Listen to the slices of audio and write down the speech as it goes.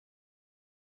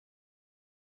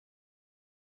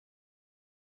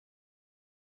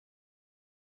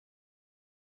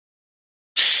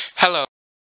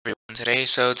everyone today.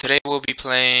 So today we'll be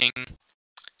playing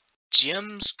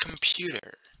Jim's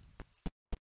computer.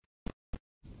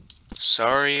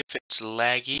 Sorry if it's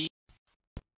laggy.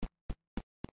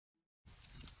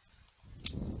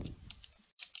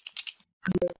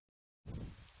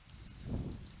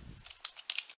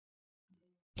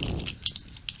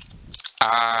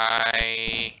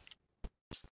 I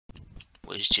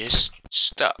was just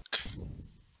stuck.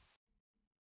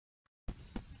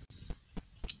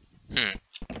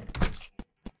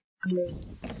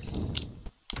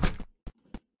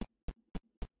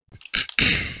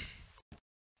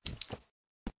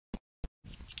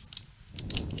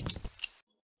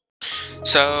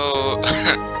 So,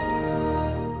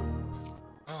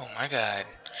 oh my god.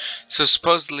 So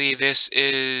supposedly this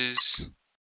is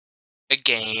a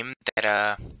game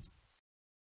that,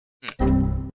 let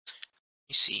me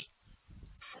see.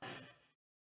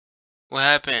 What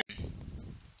happened?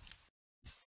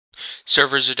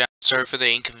 Servers are down. Sorry for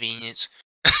the inconvenience.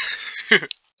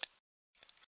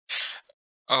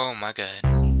 Oh my god.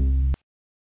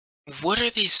 What are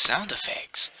these sound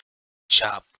effects?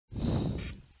 Shop.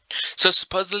 So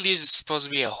supposedly this is supposed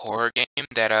to be a horror game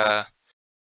that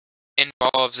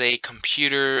involves a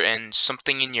computer and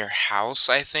something in your house,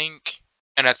 I think.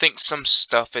 And I think some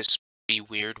stuff is be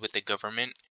weird with the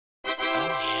government.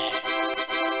 Oh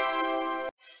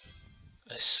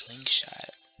yeah. A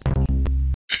slingshot.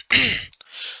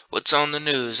 What's on the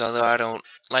news? Although I don't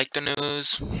like the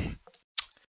news.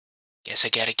 Guess I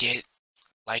gotta get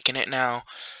liking it now.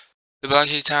 The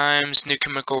Blocky Times, new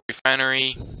chemical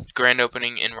refinery, grand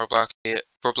opening in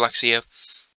Robloxia.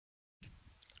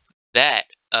 That,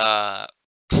 I'm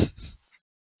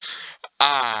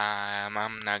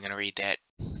not gonna read that.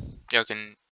 Y'all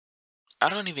can, I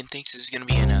don't even think this is gonna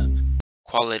be in a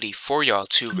quality for y'all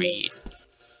to read.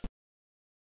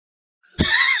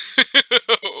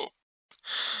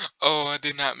 Oh, I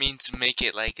did not mean to make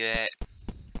it like that.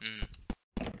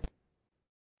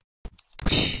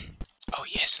 Oh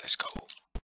yes, let's go.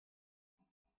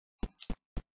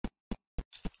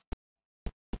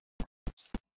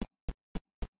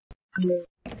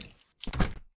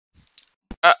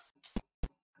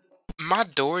 My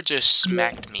door just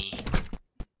smacked me.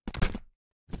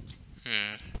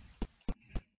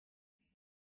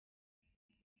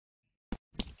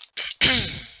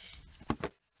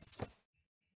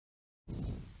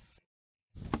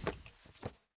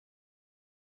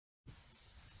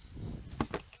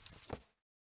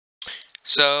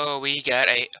 So we got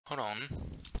a, hold on.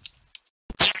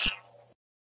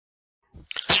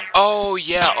 Oh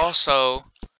yeah, also,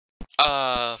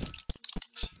 I'm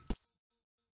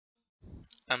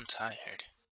tired.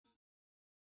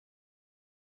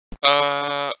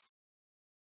 I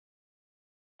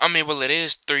mean, well, it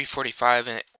is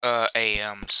 3:45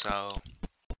 a.m. So,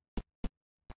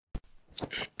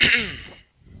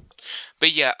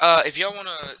 but yeah, if y'all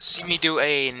wanna see me do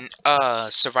a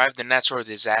survive the natural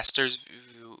disasters,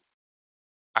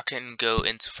 I can go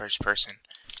into first person.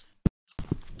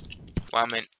 Well,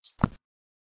 I'm in. What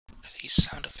are these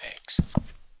sound effects?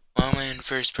 Well, I'm in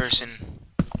first person.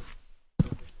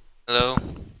 Hello.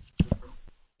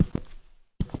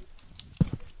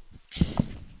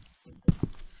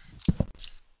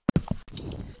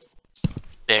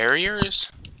 Barriers?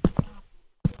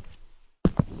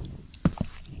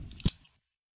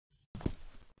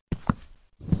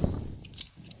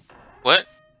 What?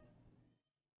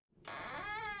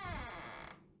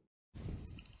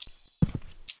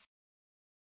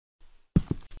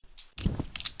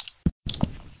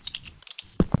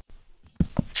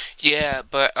 Yeah,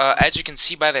 but as you can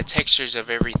see by the textures of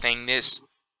everything, this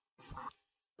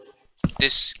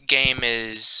game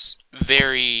is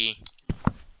very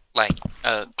like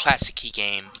a classic-y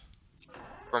game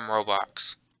from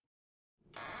Roblox.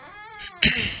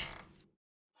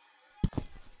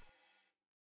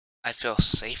 I feel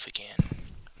safe again.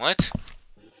 What?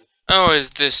 Oh,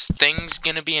 is this thing's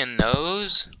gonna be in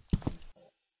those?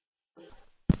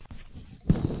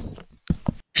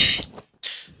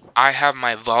 I have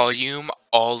my volume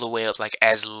all the way up, like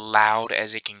as loud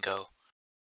as it can go.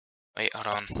 Wait, hold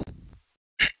on.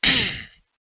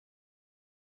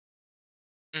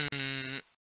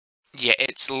 Yeah,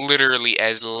 it's literally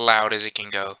as loud as it can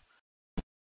go.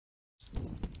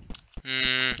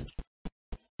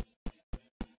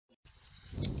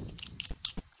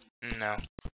 No.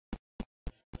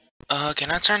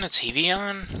 Can I turn the TV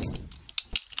on?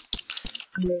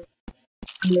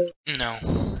 No.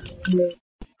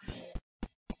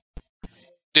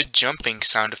 The jumping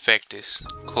sound effect is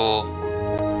cool.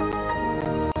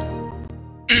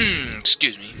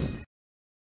 Excuse me.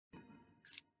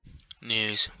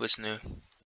 News. What's new?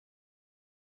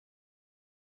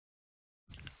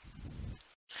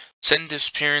 Sudden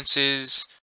disappearances.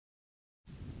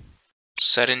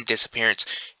 Sudden disappearance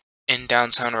in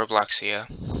downtown Robloxia.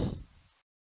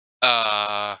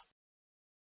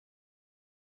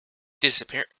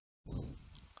 Disappear.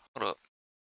 Hold up.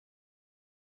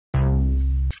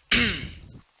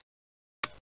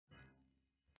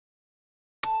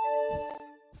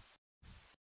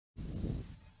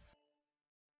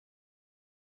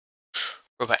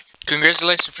 We're back.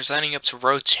 Congratulations for signing up to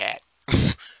RoChat.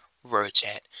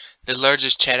 RoChat, the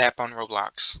largest chat app on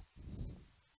Roblox.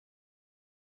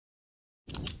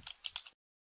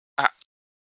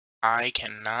 I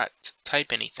cannot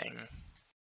type anything.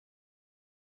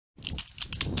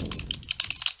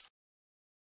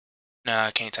 No,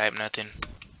 I can't type nothing.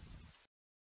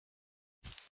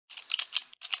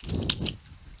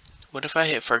 What if I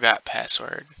hit forgot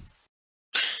password?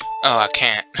 Oh, I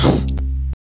can't.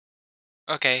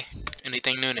 Okay.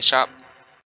 Anything new in the shop?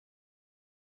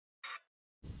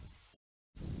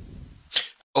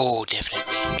 Oh, definitely.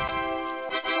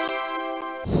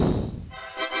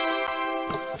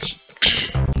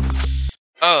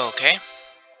 Oh, okay.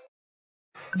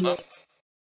 Well,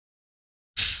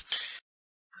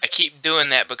 I keep doing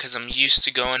that because I'm used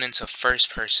to going into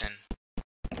first person.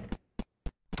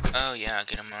 Oh yeah, I'll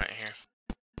get them right here.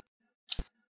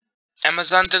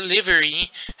 Amazon delivery.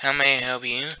 How may I help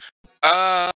you?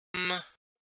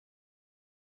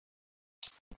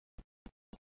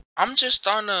 I'm just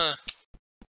on a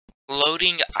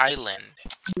loading island.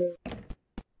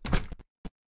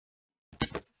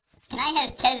 Can I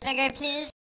have cheeseburger, please?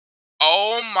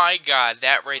 Oh my god,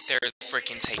 that right there is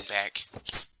freaking take back.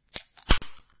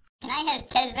 Can I have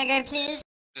cheeseburger, please?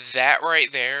 That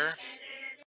right there.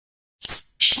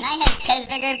 Can I have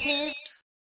cheeseburger, please?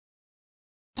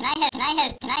 Can I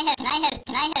have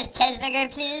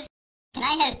cheeseburger, please? Can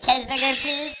I have cheeseburger,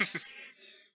 please?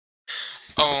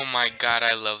 Oh my god,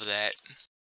 I love that.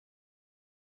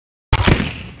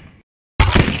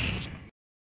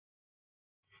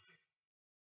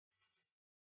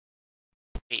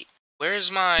 Wait,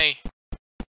 where's my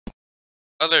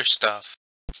other stuff?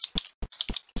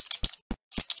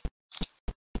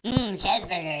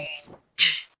 Cheeseburger.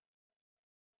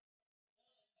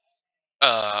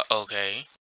 Okay.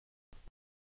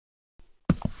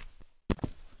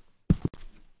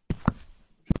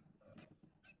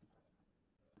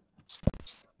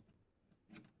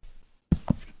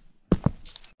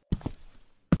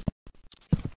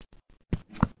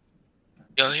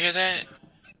 Y'all hear that?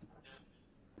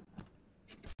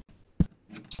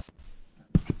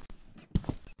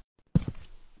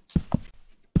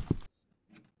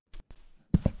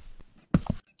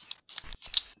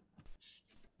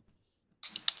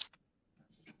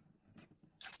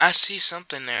 I see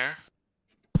something there.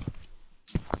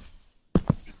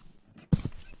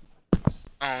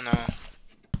 Oh no.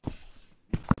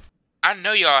 I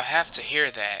know y'all have to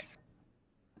hear that.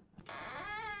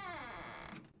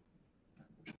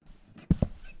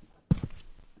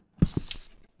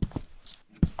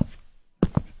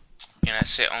 Can I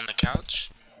sit on the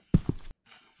couch?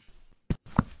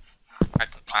 I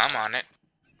can climb on it.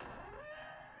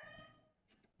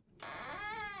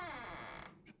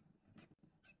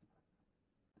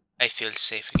 I feel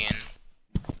safe again.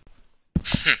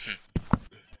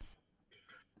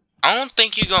 I don't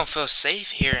think you're gonna feel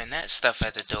safe hearing that stuff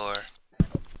at the door.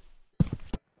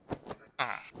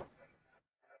 Oh.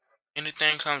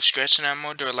 Anything comes scratching at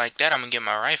my door like that, I'm gonna get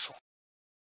my rifle.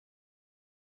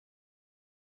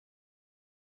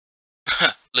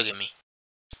 Look at me.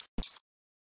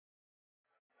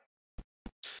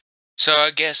 So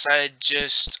I guess I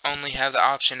just only have the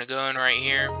option to go in right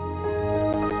here.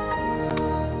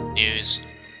 News.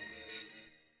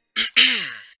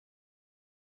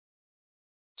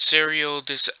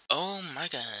 Oh my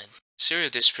god. Serial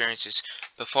disappearances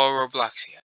before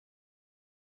Robloxia.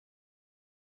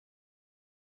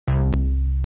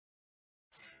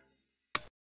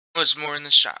 What's more in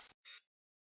the shop?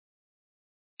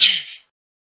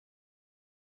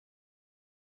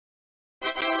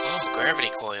 Oh, gravity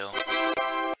coil.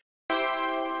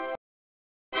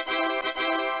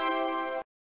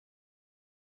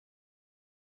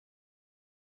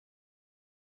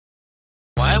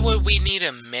 Why would we need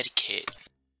a med kit?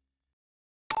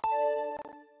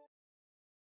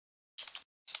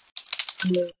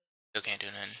 Still can't do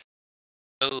nothing.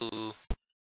 Oh.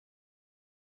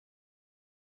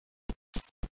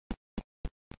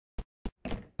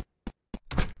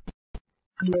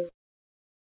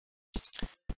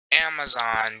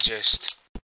 Amazon just...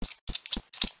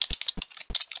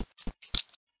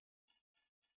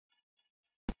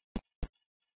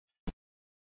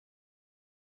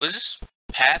 Was this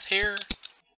path here?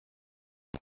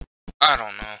 I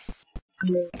don't know.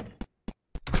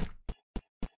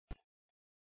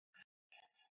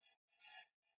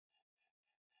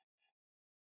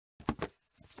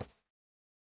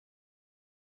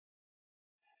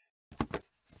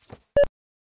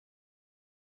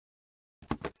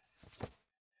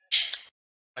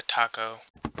 A taco.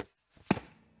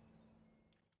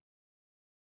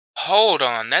 Hold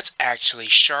on, that's actually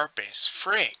sharp as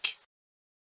frick.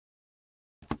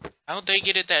 How'd they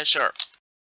get it that sharp?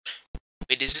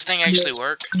 Wait, does this thing actually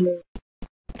work?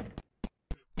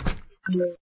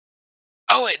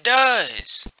 Oh, it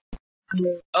does!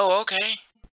 Oh, okay.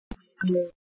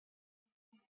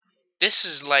 This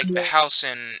is like the house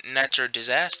in natural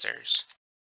disasters.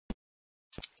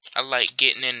 I like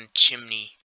getting in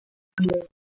chimney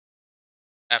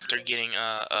after getting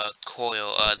a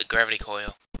coil, the gravity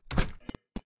coil.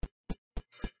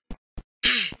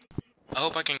 I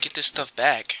hope I can get this stuff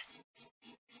back.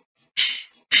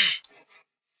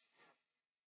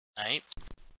 Alright.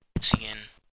 Once again.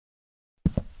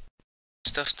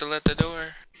 Stuff still at the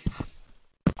door?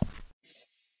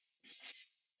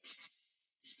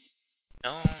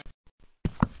 No.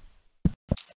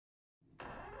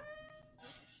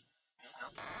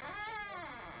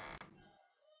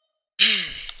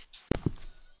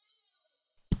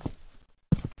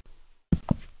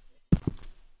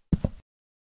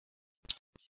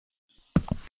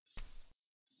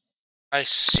 I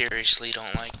seriously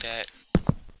don't like that.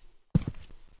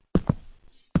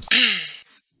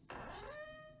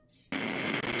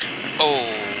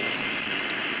 Oh.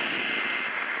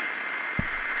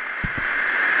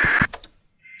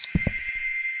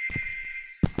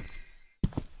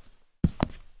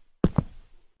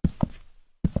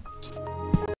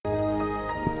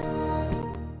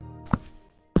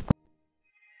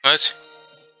 What?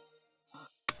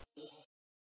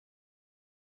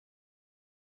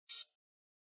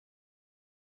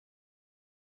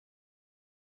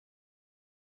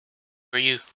 Were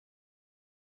you?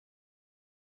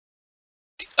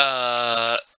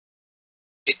 Uh,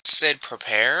 it said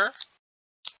prepare?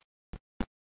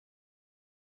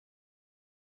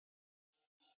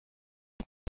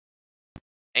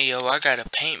 Hey yo, I got a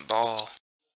paintball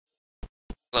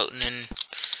floating in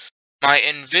my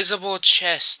invisible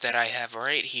chest that I have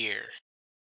right here.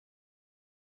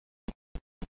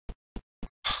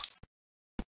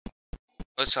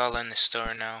 What's all in the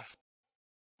store now?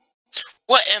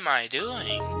 What am I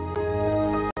doing?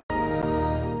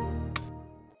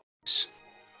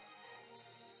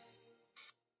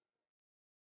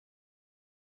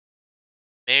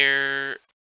 Mayor,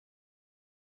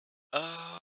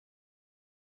 uh,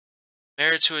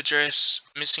 mayor to address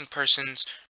missing persons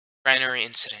binary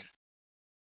incident.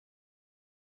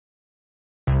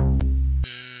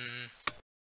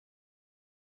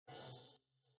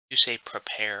 You say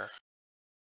prepare.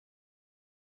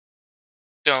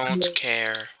 Don't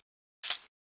care.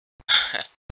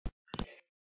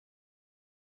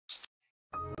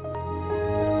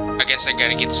 I guess I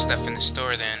gotta get the stuff in the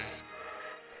store then.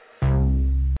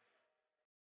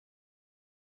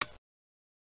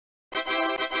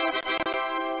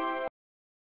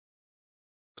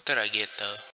 What did I get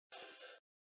though?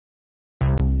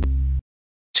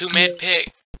 Two med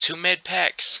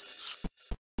packs.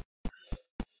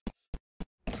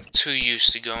 Too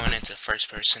used to going into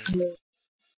first person.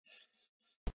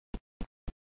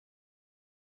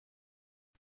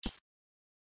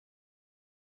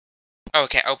 Oh, I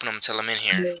can't open them until I'm in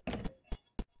here.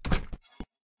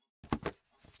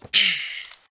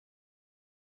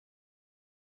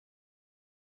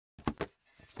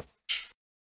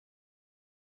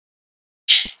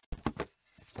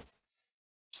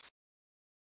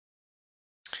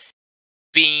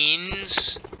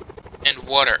 Beans and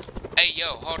water. Hey yo,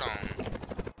 hold on.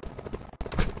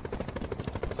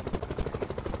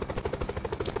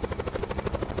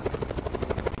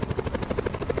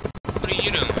 What are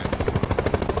you doing?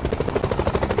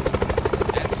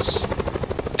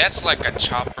 That's like a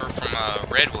chopper from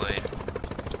Redwood.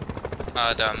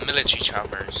 The military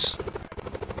choppers.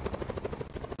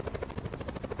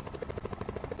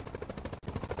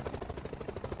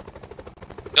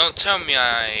 Don't tell me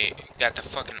I got the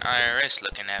fucking IRS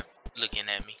looking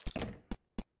at me.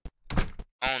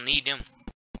 I don't need them.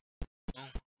 Oh.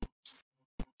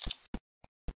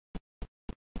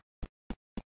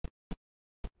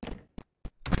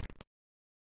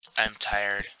 I'm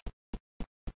tired.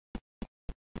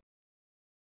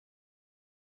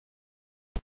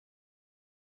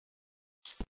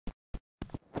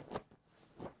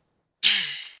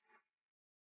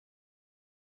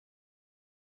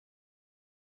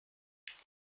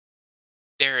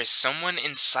 There is someone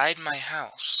inside my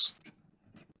house.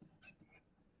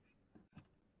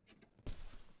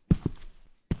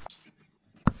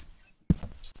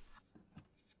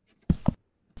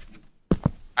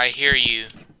 I hear you.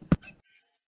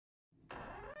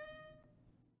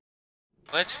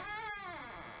 What?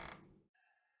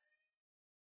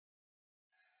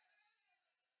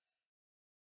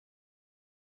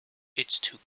 It's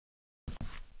too.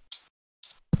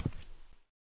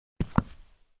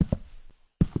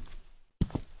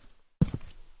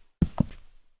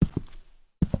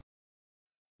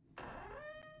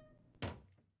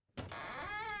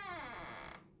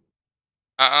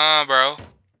 Bro.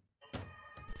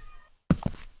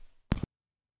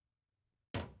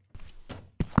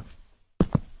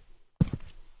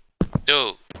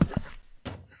 Dude.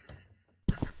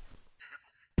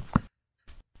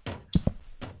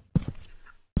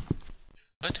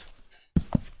 What?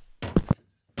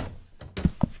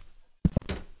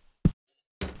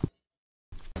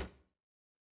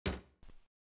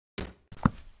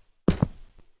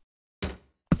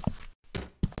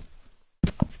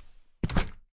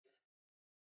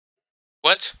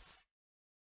 What?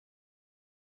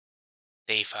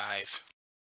 Day 5.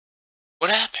 What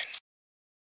happened?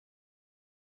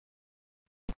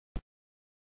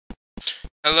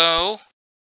 Hello?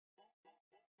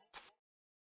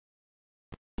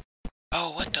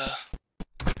 Oh, what the?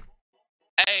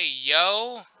 Hey,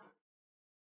 yo!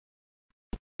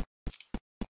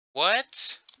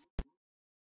 What?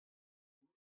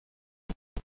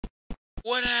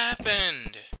 What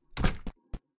happened?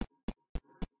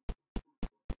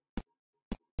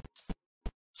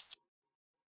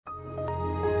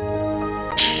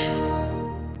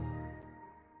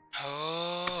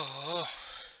 Oh,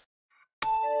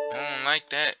 I don't like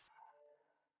that.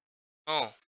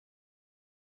 Oh,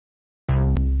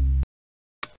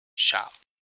 shop.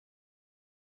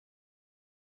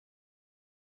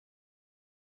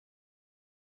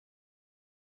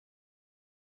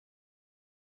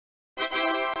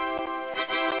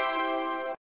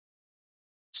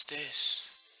 What's this?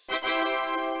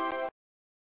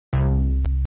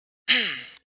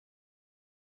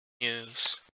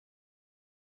 News.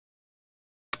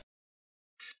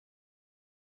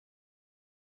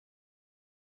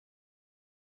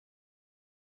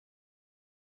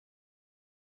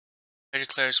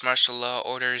 Declares martial law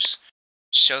orders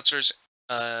shelters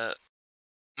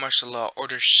martial law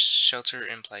orders shelter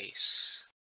in place.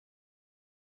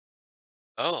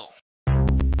 Oh.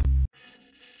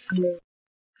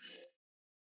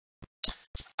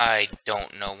 I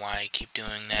don't know why I keep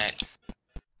doing that.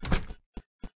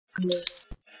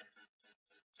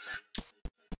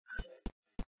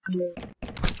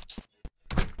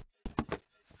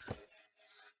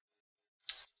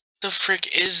 The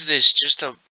frick is this? Just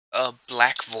a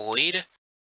black void?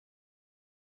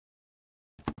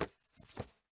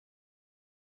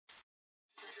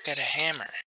 Got a hammer.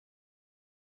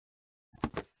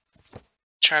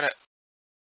 Try to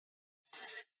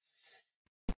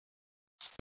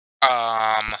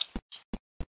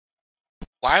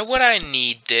why would I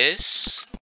need this?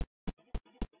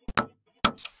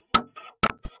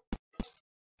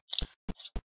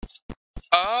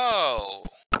 Oh.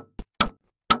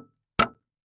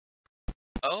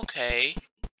 Okay.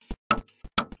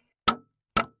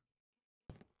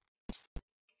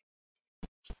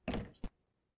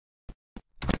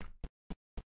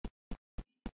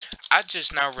 I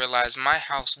just now realized my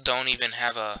house don't even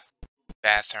have a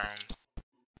bathroom.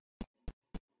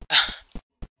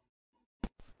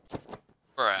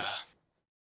 Bruh.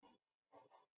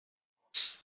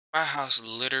 My house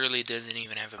literally doesn't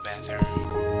even have a bathroom.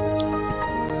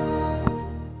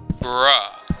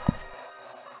 Bruh.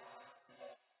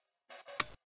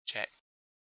 Check.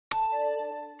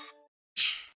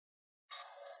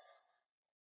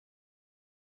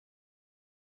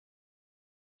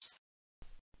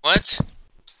 What?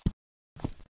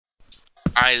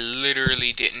 I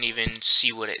literally didn't even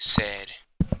see what it said.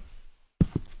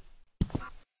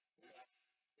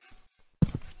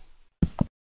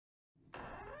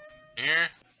 Here?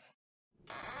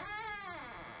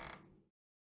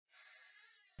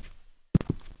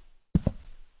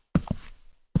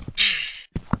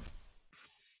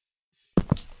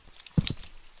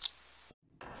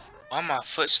 Why my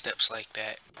footsteps like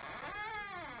that?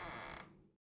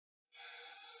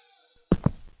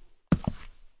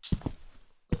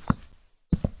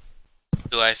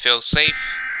 Do I feel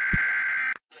safe?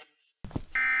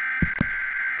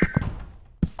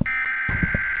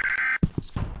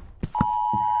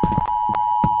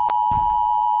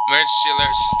 Emergency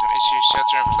alert system issues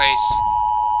shelter in place.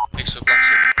 Pixel blocks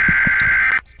it.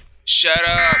 Shut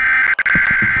up!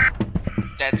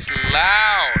 That's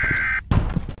loud!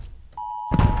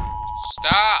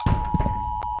 Stop!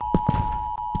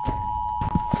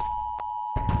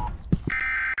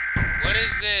 What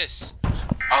is this?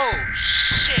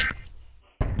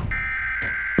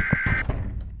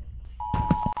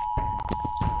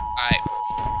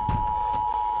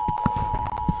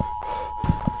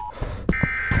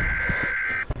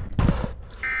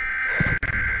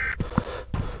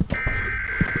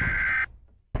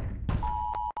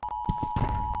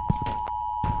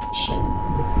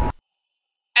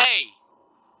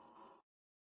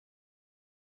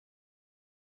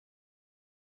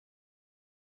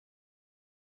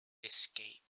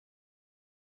 escape.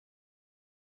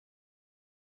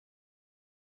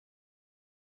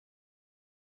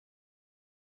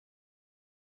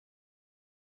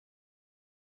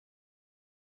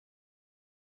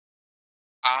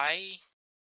 I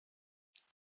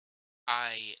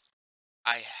I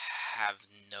I have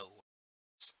no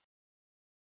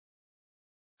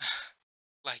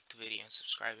like the video and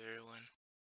subscribe everyone.